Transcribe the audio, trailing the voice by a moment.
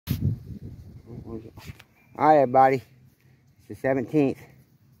Alright, everybody. It's the 17th.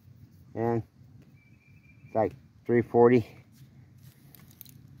 And it's like 3:40.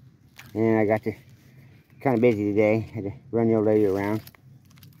 And I got to kind of busy today. Had to run the old lady around.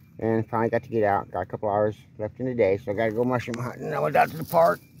 And finally got to get out. Got a couple hours left in the day. So I got to go mushroom hunting. I went out to the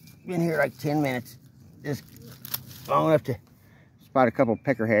park. Been here like 10 minutes. Just long enough to spot a couple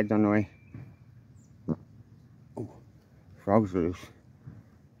peckerheads on the way. Ooh, frogs loose.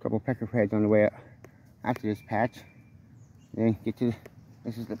 A couple peckerheads on the way up after this patch. Then get to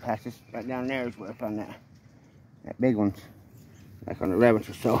this is the patch. This right down there is where I found that big one. Like on the 11th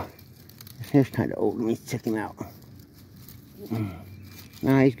or so. This hair's kind of old. Let me check him out.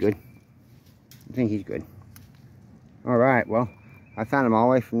 Nah, he's good. I think he's good. Alright, well, I found him all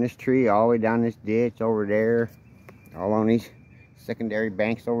the way from this tree, all the way down this ditch over there, all on these secondary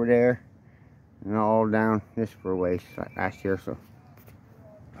banks over there, and all down this for a ways last year. So,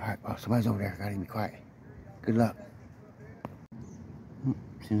 alright, well, somebody's over there. Gotta be quiet. Good luck.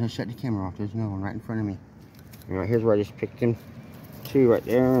 As soon as I shut the camera off, there's another one right in front of me. Alright, here's where I just picked him. Two right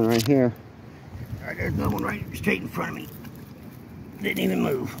there and right here. Alright, there's another one right straight in front of me. Didn't even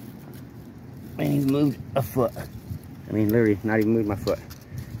move. Ain't even moved a foot. I mean, literally, not even moved my foot.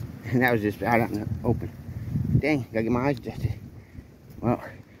 And that was just out in the open. Dang, gotta get my eyes adjusted. Well,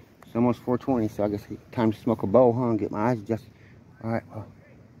 it's almost 4:20, so I guess it's time to smoke a bowl, huh? And get my eyes adjusted. Alright, well,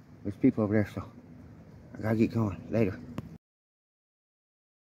 there's people over there, so I gotta get going. Later.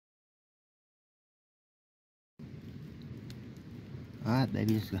 Alright,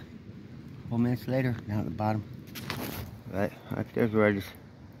 baby, just a couple minutes later, down at the bottom. Right there's where I just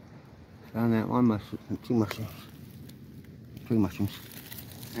found that one mushroom, and two mushrooms. Three mushrooms.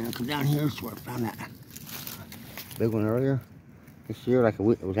 And I'll come down here, is where I found that big one earlier. This year, like a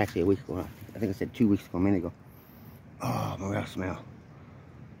week, it was actually a week ago. I think I said 2 weeks ago, a minute ago. Oh, morel smell.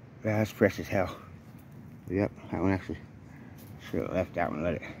 Yeah, that's fresh as hell. Yep, that one actually should have left that one and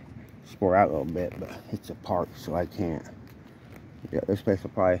let it spore out a little bit, but it's a park, so I can't. Yeah, this place will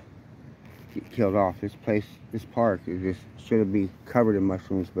probably get killed off. This park is just should be covered in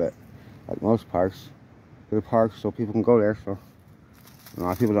mushrooms, but like most parks, they're parks so people can go there. So a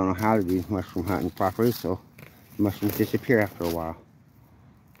lot of people don't know how to do mushroom hunting properly, so mushrooms disappear after a while.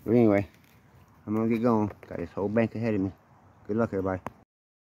 But anyway, I'm gonna get going. Got this whole bank ahead of me. Good luck, everybody.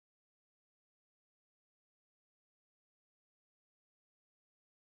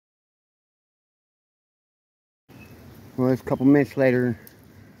 Well, it's a couple minutes later.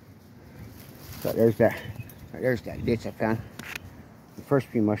 So there's that ditch I found the first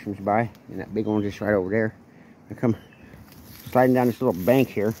few mushrooms by, and that big one just right over there. I come sliding down this little bank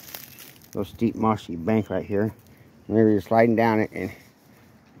here, little steep mossy bank right here. And we were sliding down it, and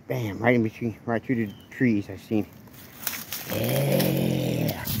bam, right in between, right through the trees. I seen,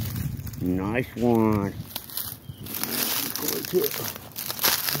 yeah, nice one.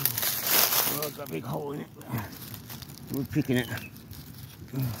 Oh, it's got a big hole in it. We're picking it.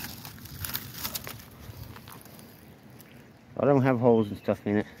 I don't have holes and stuff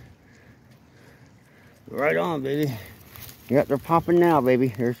in it. Right on, baby. Yep, they're popping now, baby.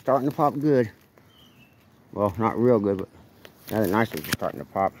 They're starting to pop good. Well, not real good, but now the nice ones are starting to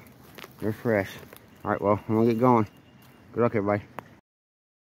pop. They're fresh. All right, well, I'm gonna get going. Good luck, everybody.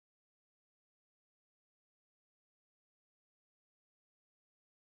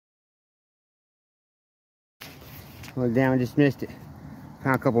 Well, damn, I just missed it.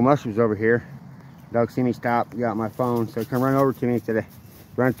 Found a couple mushrooms over here. Dog seen me stop, got my phone, so he come run over to me instead of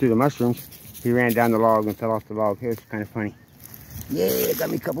run through the mushrooms. He ran down the log and fell off the log. Here's kind of funny. Yeah, got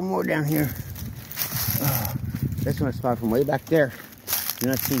me a couple more down here. This one I spotted from way back there. Then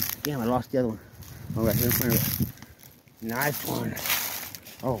let's see. Damn, I lost the other one. Oh, right here in front of it. Nice one.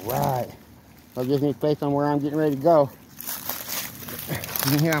 All right. That gives me a place on where I'm getting ready to go.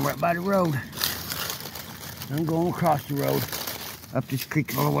 And here I'm right by the road. I'm going across the road up this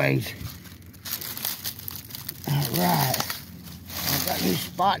creek a little ways. All right. I've got a new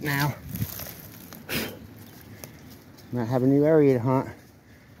spot now. Might have a new area to hunt. And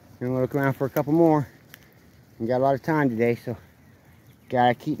I'm gonna look around for a couple more. We got a lot of time today, so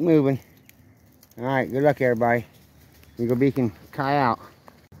gotta keep moving. All right, good luck, everybody. We go beak and Kai out.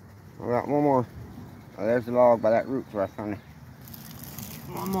 I got one more. Oh, there's the log by that root where I found it.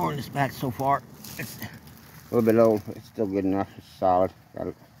 One more in this batch so far. It's a little bit old, but it's still good enough. It's solid. Got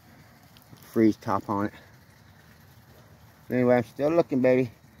a freeze top on it. Anyway, I'm still looking,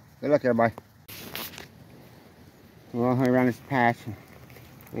 baby. Good luck, everybody. Well, around this patch.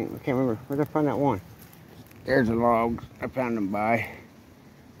 I can't remember. Where did I find that one? There's the logs. I found them by.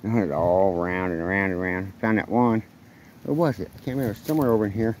 I hunted all around and around and around. Found that one. Where was it? I can't remember. Somewhere over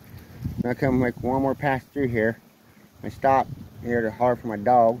in here. I come make one more pass through here. I stop here to holler for my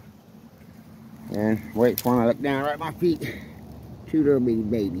dog and wait for him. I look down right at my feet. Two little bitty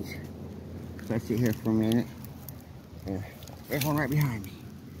babies. So I sit here for a minute. And there's one right behind me.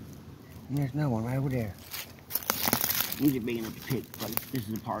 And there's another one right over there. These are big enough to pick, but this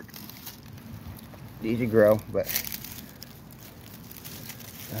is the park. These will grow, but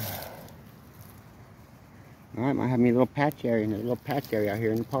alright, might have me a little patch area, out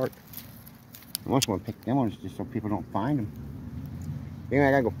here in the park. I want to pick them ones just so people don't find them. Anyway,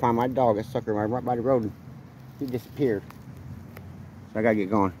 I gotta go find my dog. That sucker right by the road. He disappeared. So I gotta get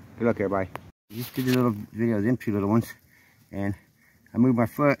going. Good luck, everybody. Just did a little video of them two little ones, and I moved my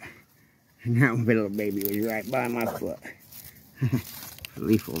foot, and that one little baby was right by my foot. A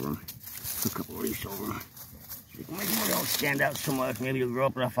leaf over them. A couple of leaves over them. Maybe they don't stand out so much. Maybe they'll grow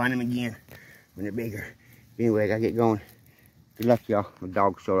up and I'll find them again when they're bigger. Anyway, I gotta get going. Good luck, y'all. My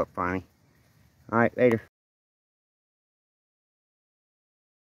dog showed up finally. Alright, later.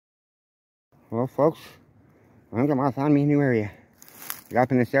 Well, folks, I think I might have found me a new area. I got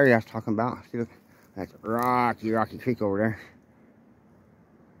up in this area I was talking about. See, look, that's rocky creek over there.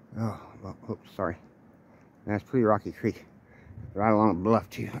 Oh, oops, sorry. That's pretty rocky creek. Right along a bluff,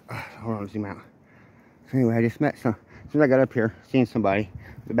 too. Hold on, zoom out. So anyway, I just met some. As soon as I got up here, seen somebody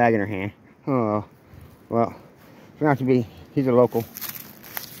with a bag in her hand. Oh, well, turned out to be, he's a local.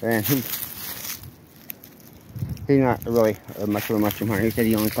 And he's not really much of a mushroom hunter. He said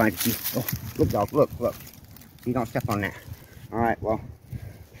he only finds a few. Oh, look, dog, look. You don't step on that. Alright, well,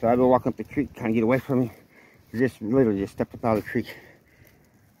 so I go walking up the creek, trying to get away from him. Just literally just stepped up out of the creek.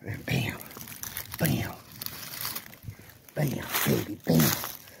 And bam, bam, bam, baby, bam.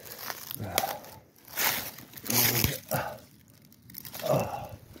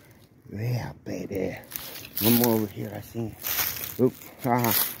 Yeah, baby. One more over here, I seen. Oop,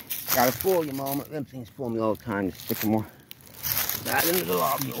 gotta fool you, mama. Them things fool me all the time, the sycamore. Right into the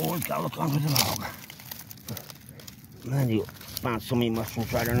log. You always gotta look under the log. Man, you found so many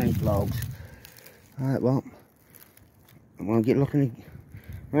mushrooms right underneath logs. Alright, well, I'm gonna get looking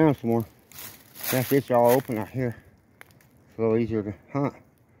around some more. That's it's all open out here. It's a little easier to hunt.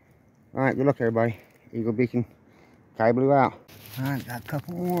 Alright, good luck, everybody. Eagle Beacon, Kai Blue out. Alright, got a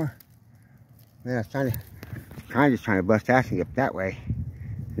couple more. Man, I was just trying to bust ass and get up that way.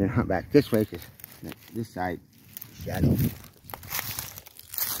 And then hunt back this way, because this side is shadow.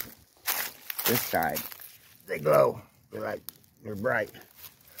 This side, they glow. They're bright.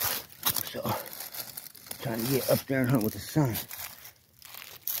 So, trying to get up there and hunt with the sun.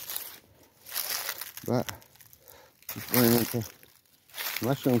 But, just running into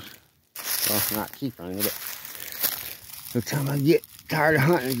mushrooms. Well, not keep running it, but the time I get tired of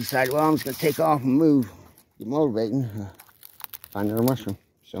hunting, I decide, well, I'm just going to take off and move. Get motivating. Find another mushroom.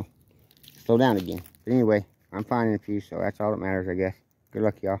 So, slow down again. But anyway, I'm finding a few, so that's all that matters, I guess. Good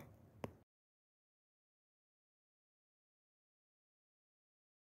luck, y'all.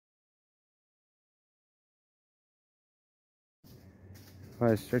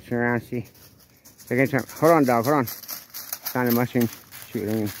 I was searching around, see. Second time. Hold on, dog, hold on. Found a mushroom. Shoot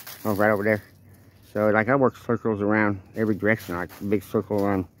it in. Oh, right over there. So, like, I work circles around every direction, like a big circle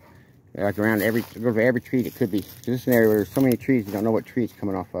around, like around every tree that could be. Because this is an area where there's so many trees, you don't know what tree it's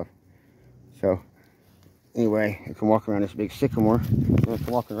coming off of. So, anyway, I can walk around this big sycamore. And I can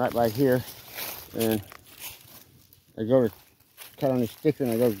walk right by here, and I go to cut on the sticker,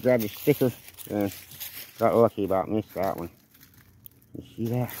 and I go to grab the sticker, and got lucky about missed that one. You see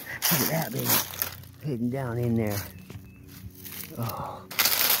that? Look at that, baby. Hidden down in there. Oh.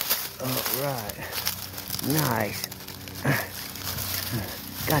 All right. Nice.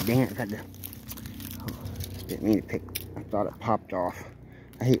 God dang it. I got the... Oh, didn't mean to pick. I thought it popped off.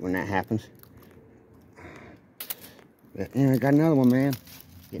 I hate when that happens. But, yeah, I got another one, man.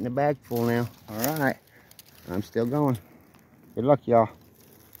 Getting the bag full now. All right. I'm still going. Good luck, y'all.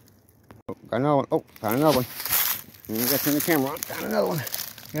 Oh, got another one. Oh, found another one. Let me turn the camera on. Found another one.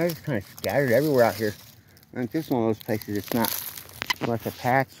 Yeah, it's kind of scattered everywhere out here. And this is one of those places it's not like a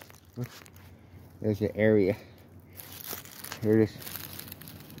patch. There's an area. Here it is.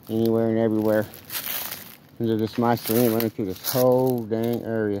 Anywhere and everywhere. There's this mycelium running through this whole dang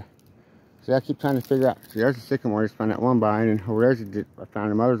area. See, I keep trying to figure out. See, there's a sycamore. I just found that one by, and over there's a ditch. I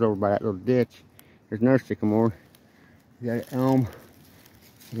found them others over by that little ditch. There's another sycamore. You got an elm.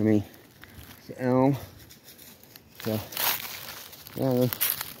 I mean, it's an elm. So, yeah, they're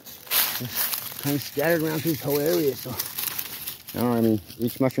kind of scattered around through this whole area. So, no, I mean,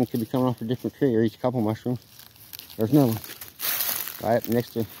 each mushroom could be coming off a different tree, or each couple mushrooms. There's another one. Right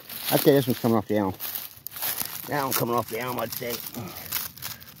next to, I'd say this one's coming off the elm. That one coming off the elm, I'd say.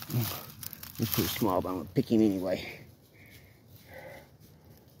 He's pretty small, but I'm gonna pick him anyway.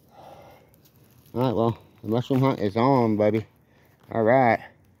 Alright, well, the mushroom hunt is on, baby. Alright.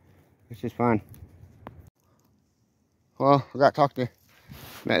 This is fun. Well, I got to talk to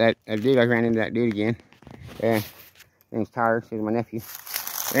that dude. I ran into that dude again. And his name's Tyler. He's my nephew.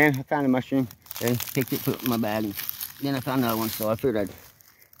 And I found a mushroom. And picked it, put it in my bag. And then I found another one, so I figured I'd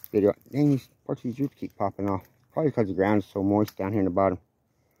video it. Dang, these parts of these roots keep popping off. Probably because the ground is so moist down here in the bottom.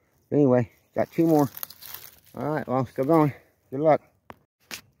 But anyway, got 2 more. Alright, well, I'm still going. Good luck.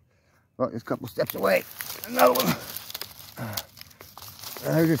 Well, just a couple steps away. Another one.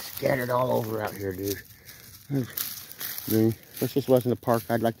 They're just scattered all over out here, dude. I mean, if this just wasn't a park,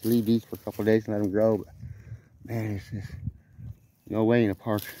 I'd like to leave these for a couple of days and let them grow. But man, it's just no way in a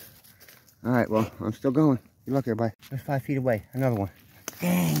park. Alright, well, I'm still going. Good luck, everybody. Just 5 feet away. Another one.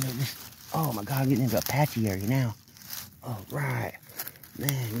 Dang, they're just, oh my God, I'm getting into a patchy area now. All right.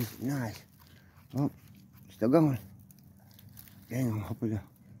 Man, these are nice. Well, still going. Dang, I'm hoping to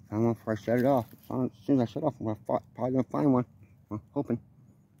find one before I shut it off. As soon as I shut off, I'm probably going to find one. I'm hoping.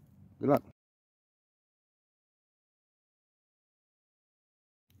 Good luck.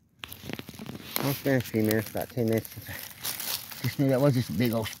 It's been a few minutes, about 10 minutes. Just knew that was just a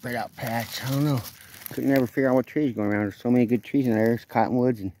big old spread out patch. I don't know. Couldn't never figure out what trees going around. There's so many good trees in there. There's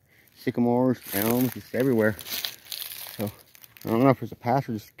cottonwoods and sycamores, elms, just everywhere. So I don't know if there's a path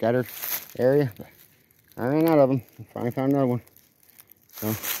or just scattered area, but I ran out of them. I finally found another one.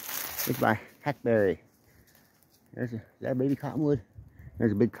 So goodbye, hackberry. Is that a baby cottonwood?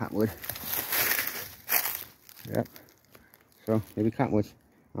 There's a big cottonwood. Yep. So maybe cottonwoods.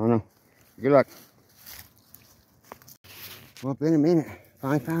 I don't know. Good luck. Well, in a minute,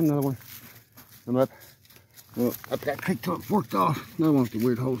 finally found another one. I'm up that creek till it forked off. Another one with the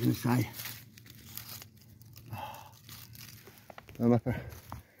weird holes inside. I'm up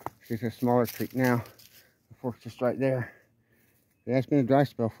it's a smaller creek now. The fork's just right there. Yeah, it's been a dry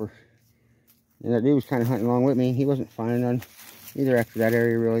spell for. And that dude was kind of hunting along with me. He wasn't finding none either after that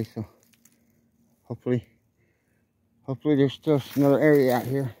area really. So hopefully there's still another area out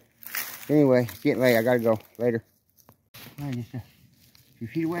here. Anyway, it's getting late. I gotta go. Later. All right, just a few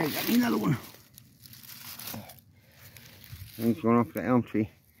feet away. Got me another one. And he's going off the elm tree.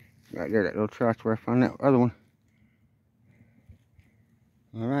 Right there, that little tree. That's where I found that other one.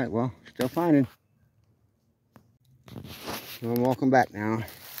 All right, well, still finding. So I'm walking back now.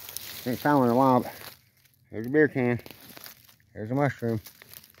 Ain't found one in a while, but there's a beer can. There's a mushroom.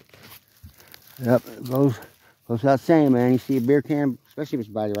 Yep, it goes without saying, man. You see a beer can, especially if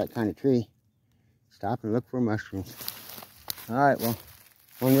it's by the right kind of tree, stop and look for mushrooms. All right, well,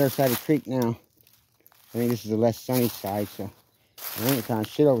 on the other side of the creek now. I think this is the less sunny side, so I think it's kind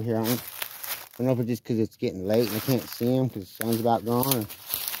of shit over here. I don't know if it's just because it's getting late and I can't see them because the sun's about gone, or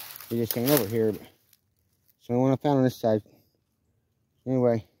they just ain't over here. But so the one I found on this side.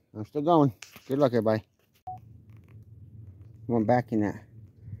 Anyway, I'm still going. Good luck, everybody. I'm back in that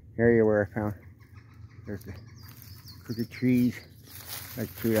area where I found. There's the crooked trees.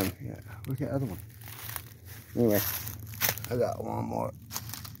 Like 2 of them. Yeah. Where's that other one? Anyway, I got one more.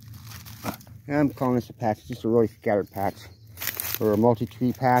 I'm calling this a patch. It's just a really scattered patch. Or a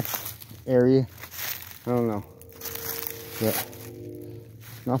multi-tree patch area. I don't know. But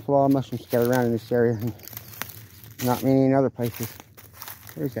an awful lot of mushrooms scattered around in this area. And not many in other places.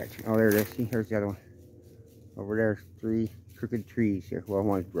 Where's that tree? Oh, there it is. See, here's the other one. Over there's 3 crooked trees here. Well,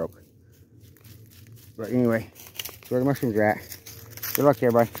 one's broke. But anyway, that's where the mushrooms are at. Good luck,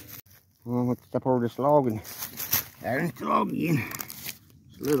 everybody. Well, let's step over this log and add into the log again.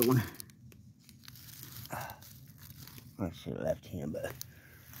 It's a little one. I should have left him, but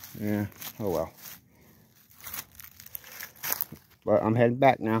yeah, oh well. But I'm heading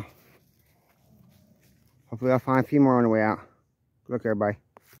back now. Hopefully I'll find a few more on the way out. Good luck, everybody.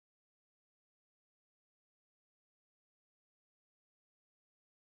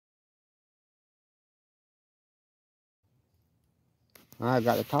 I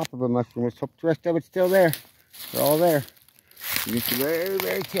got the top of a mushroom. Let's hope the rest of it's still there. They're all there. Just a very,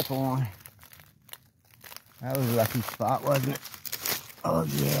 very tip on. That was a lucky spot, wasn't it? Oh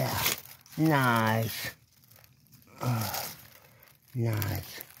yeah. Nice. Oh,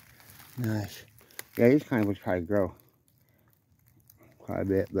 nice. Nice. Yeah, these kind of would try to grow quite a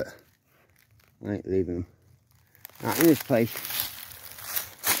bit, but I ain't leaving them. Not in this place.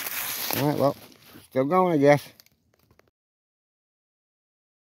 Alright, well, still going, I guess.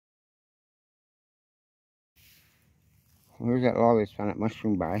 Where's that log that's found that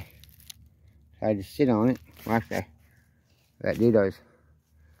mushroom by? So I just sit on it. Well, actually, that dude I was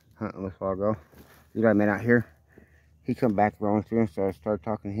hunting with a while ago. Dude I met out here. he come back rolling through, so I started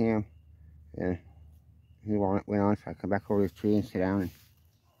talking to him, and he went on, so I come back over to the tree and sit down, and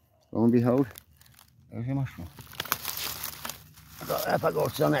lo and behold, there's a mushroom. If I go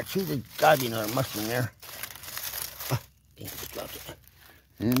sit on that tree, there's gotta be another mushroom there. Oh, damn, I just dropped it.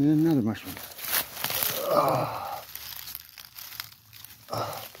 And then another mushroom. Oh.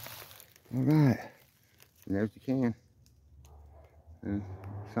 Oh. All right, and there's the can, and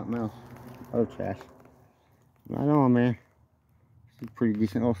something else, other trash. Right on, man. It's a pretty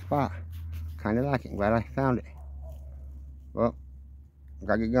decent little spot. Kind of like it. Glad I found it. Well,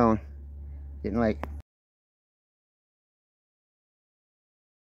 gotta get going. Getting late.